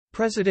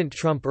President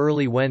Trump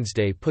early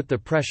Wednesday put the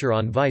pressure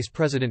on Vice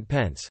President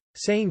Pence,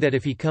 saying that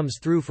if he comes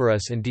through for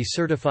us and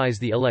decertifies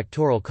the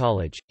Electoral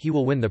College, he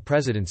will win the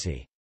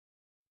presidency.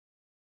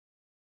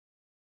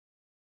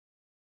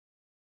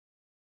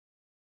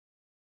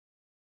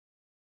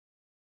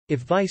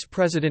 If Vice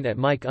President at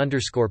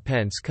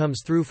Mike_Pence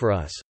comes through for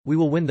us, we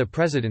will win the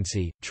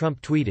presidency,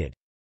 Trump tweeted.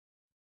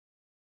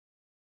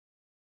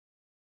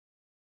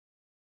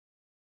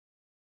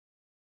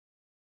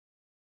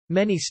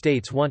 Many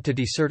states want to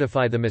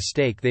decertify the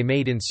mistake they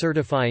made in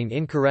certifying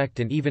incorrect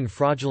and even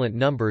fraudulent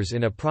numbers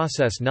in a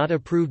process not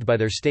approved by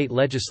their state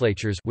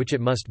legislatures, which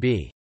it must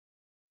be.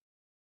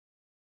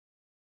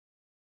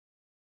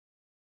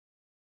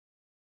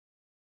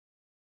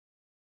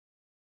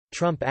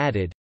 Trump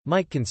added,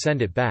 "Mike can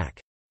send it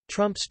back."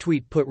 Trump's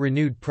tweet put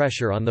renewed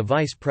pressure on the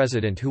vice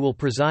president who will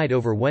preside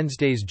over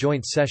Wednesday's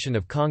joint session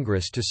of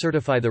Congress to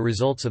certify the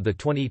results of the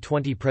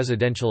 2020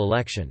 presidential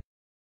election.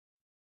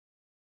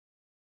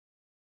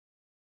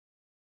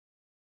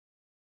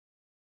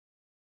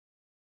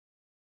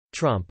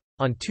 Trump,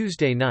 on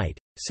Tuesday night,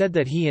 said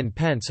that he and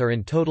Pence are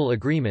in total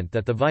agreement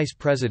that the vice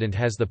president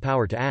has the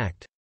power to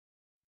act.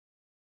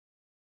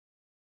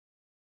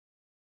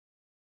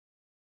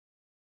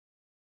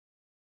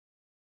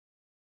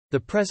 The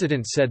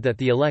president said that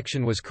the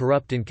election was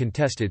corrupt in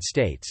contested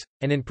states,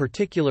 and in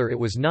particular it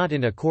was not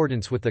in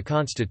accordance with the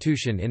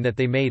Constitution in that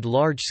they made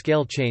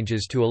large-scale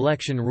changes to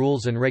election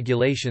rules and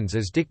regulations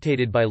as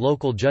dictated by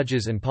local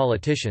judges and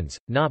politicians,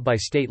 not by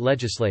state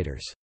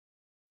legislators.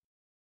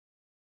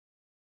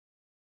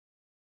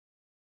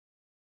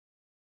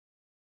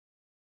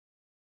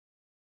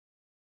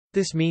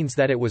 This means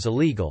that it was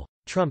illegal,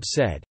 Trump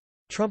said.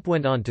 Trump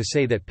went on to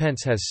say that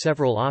Pence has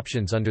several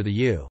options under the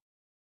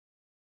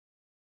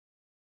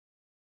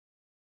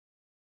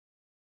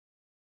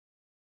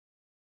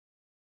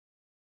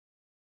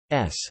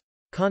U.S.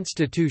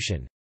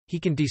 Constitution. He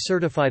can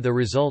decertify the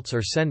results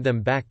or send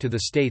them back to the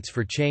states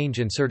for change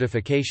and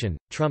certification,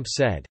 Trump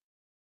said.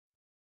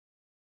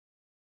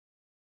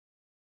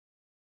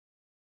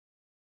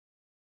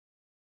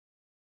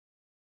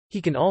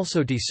 He can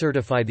also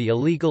decertify the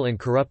illegal and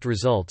corrupt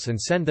results and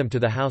send them to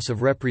the House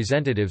of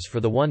Representatives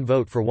for the one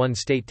vote for one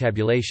state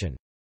tabulation.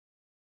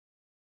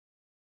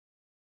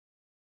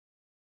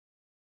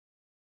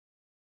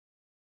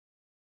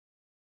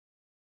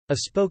 A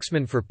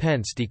spokesman for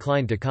Pence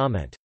declined to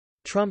comment.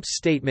 Trump's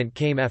statement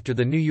came after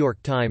the New York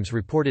Times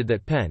reported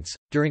that Pence,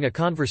 during a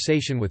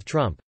conversation with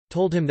Trump,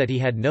 told him that he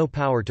had no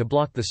power to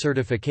block the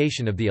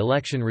certification of the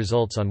election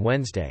results on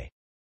Wednesday.